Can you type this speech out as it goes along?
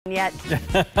Yet.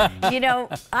 You know,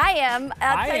 I am.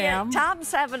 I'll tell am. you,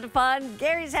 Tom's having fun.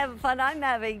 Gary's having fun. I'm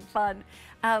having fun.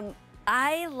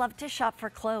 I love to shop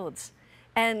for clothes.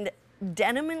 And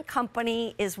Denim &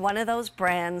 Company is one of those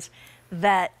brands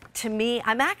that, to me,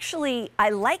 I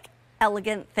like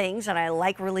elegant things and I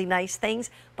like really nice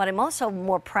things, but I'm also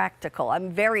more practical.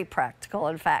 I'm very practical,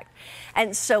 in fact.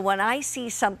 And so when I see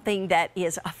something that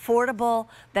is affordable,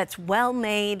 that's well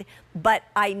made, but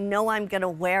I know I'm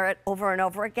gonna wear it over and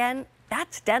over again,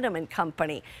 that's Denim &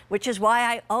 Company, which is why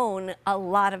I own a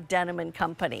lot of Denim &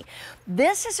 Company.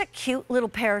 This is a cute little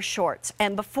pair of shorts.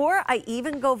 And before I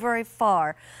even go very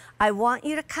far, I want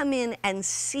you to come in and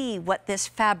see what this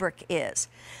fabric is.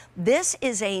 This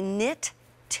is a knit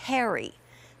terry.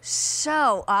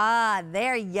 So,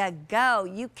 there you go.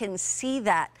 You can see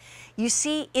that. You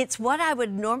see, it's what I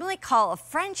would normally call a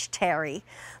French terry,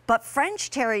 but French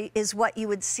terry is what you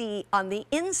would see on the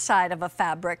inside of a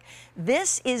fabric.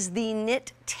 This is the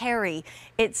knit terry.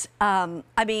 It's, I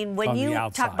mean, when you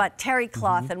talk about terry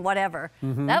cloth and whatever,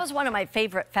 that was one of my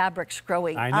favorite fabrics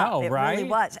growing up. I know, right? It really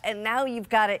was. And now you've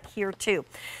got it here too.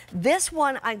 This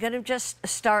one, I'm going to just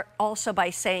start also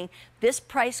by saying this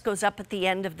price goes up at the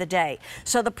end of the day.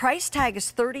 So the price tag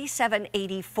is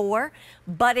 $37.84,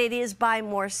 but it is buy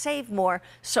more, save more.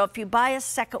 So if you buy a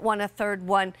second one, a third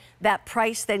one, that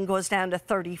price then goes down to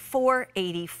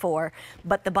 $34.84.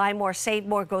 But the buy more, save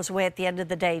more goes away at the end of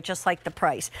the day, just like the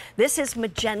price. This is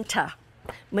magenta.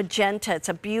 Magenta, it's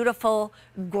a beautiful,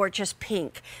 gorgeous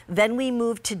pink. Then we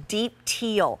move to deep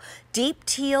teal. Deep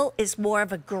teal is more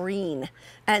of a green.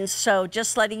 And so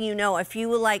just letting you know, if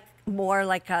you like more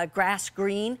like a grass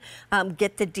green,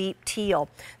 get the deep teal.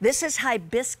 This is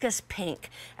hibiscus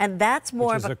pink, and that's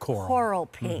more of a coral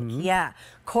pink. Yeah,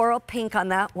 coral pink on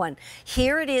that one.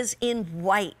 Here it is in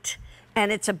white,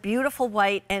 and it's a beautiful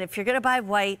white, and if you're gonna buy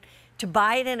white, to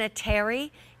buy it in a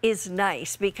terry is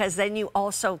nice because then you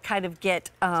also kind of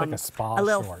get like a spa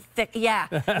little short. thick, yeah,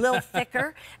 a little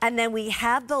thicker. And then we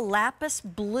have the lapis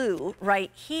blue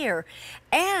right here,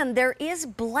 and there is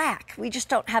black. We just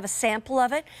don't have a sample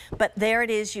of it, but there it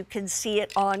is. You can see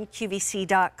it on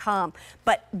QVC.com.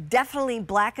 But definitely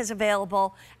black is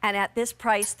available, and at this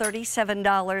price,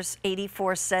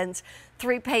 $37.84.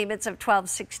 3 payments of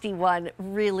 $12.61.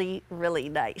 Really, really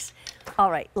nice. All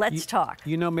right, let's talk.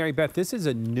 You know, Mary Beth, this is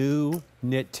a new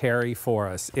knit terry for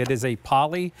us. It is a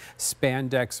poly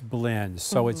spandex blend,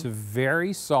 so it's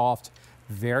very soft,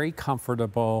 very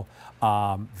comfortable,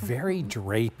 very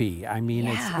drapey. I mean,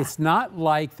 it's not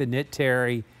like the knit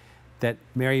terry that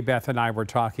Mary Beth and I were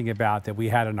talking about that we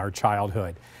had in our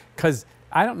childhood. Because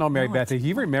I don't know, Mary Beth, if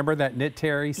you remember that knit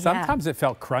terry, sometimes it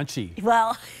felt crunchy.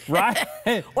 Well, right?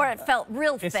 Or it felt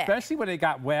real thick. Especially when it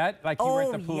got wet, like you were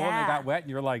at the pool and it got wet and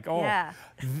you're like, oh,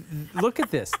 look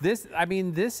at this. I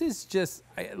mean, this is just,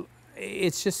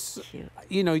 it's just,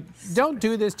 you know, don't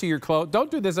do this to your clothes. Don't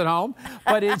do this at home,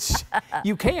 but it's,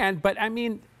 you can, but I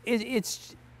mean,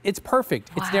 it's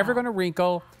perfect. It's never going to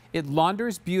wrinkle. It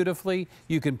launders beautifully.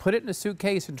 You can put it in a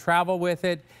suitcase and travel with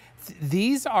it.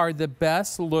 These are the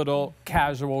best little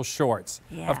casual shorts.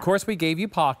 Of course, we gave you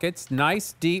pockets,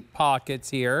 nice deep pockets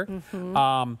here.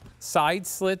 Side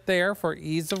slit there for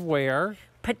ease of wear.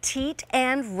 Petite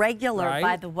and regular,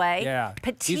 by the way. Yeah,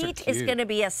 petite is going to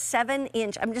be a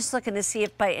 7-inch. I'm just looking to see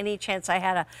if by any chance I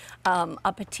had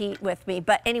a petite with me.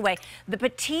 But anyway, the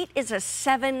petite is a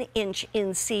 7-inch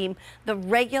inseam. The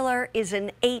regular is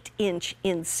an 8-inch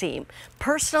inseam.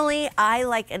 Personally, I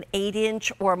like an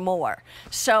 8-inch or more.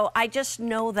 So I just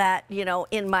know that, you know,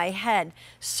 in my head.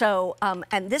 So,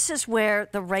 and this is where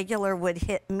the regular would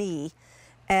hit me.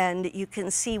 And you can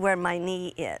see where my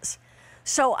knee is.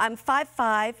 So I'm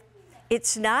 5'5".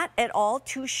 It's not at all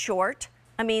too short.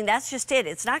 I mean, that's just it.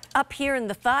 It's not up here in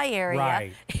the thigh area.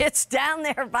 Right. It's down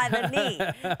there by the knee.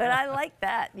 But I like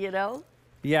that, you know?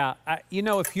 Yeah. You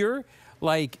know, if you're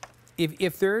like,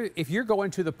 if you're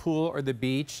going to the pool or the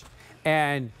beach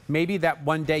and maybe that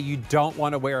one day you don't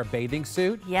want to wear a bathing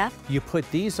suit, you put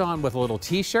these on with a little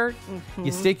t-shirt,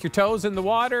 you stick your toes in the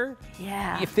water.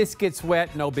 If this gets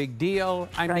wet, no big deal.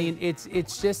 I mean,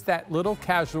 it's just that little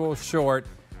casual short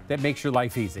that makes your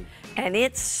life easy. And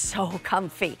it's so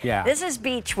comfy. This is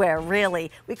beachwear,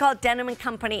 really. We call it Denim &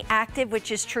 Company Active,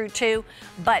 which is true too,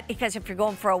 but because if you're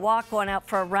going for a walk, going out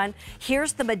for a run,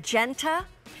 here's the magenta.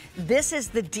 This is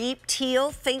the deep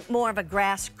teal. Think more of a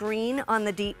grass green on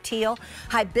the deep teal.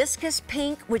 Hibiscus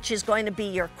pink, which is going to be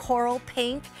your coral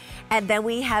pink. And then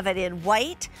we have it in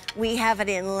white, we have it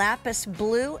in lapis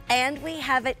blue, and we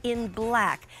have it in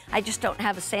black. I just don't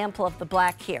have a sample of the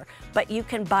black here, but you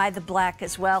can buy the black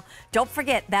as well. Don't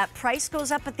forget, that price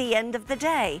goes up at the end of the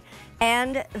day.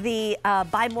 And the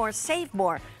buy more, save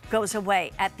more goes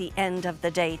away at the end of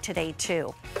the day today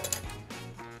too.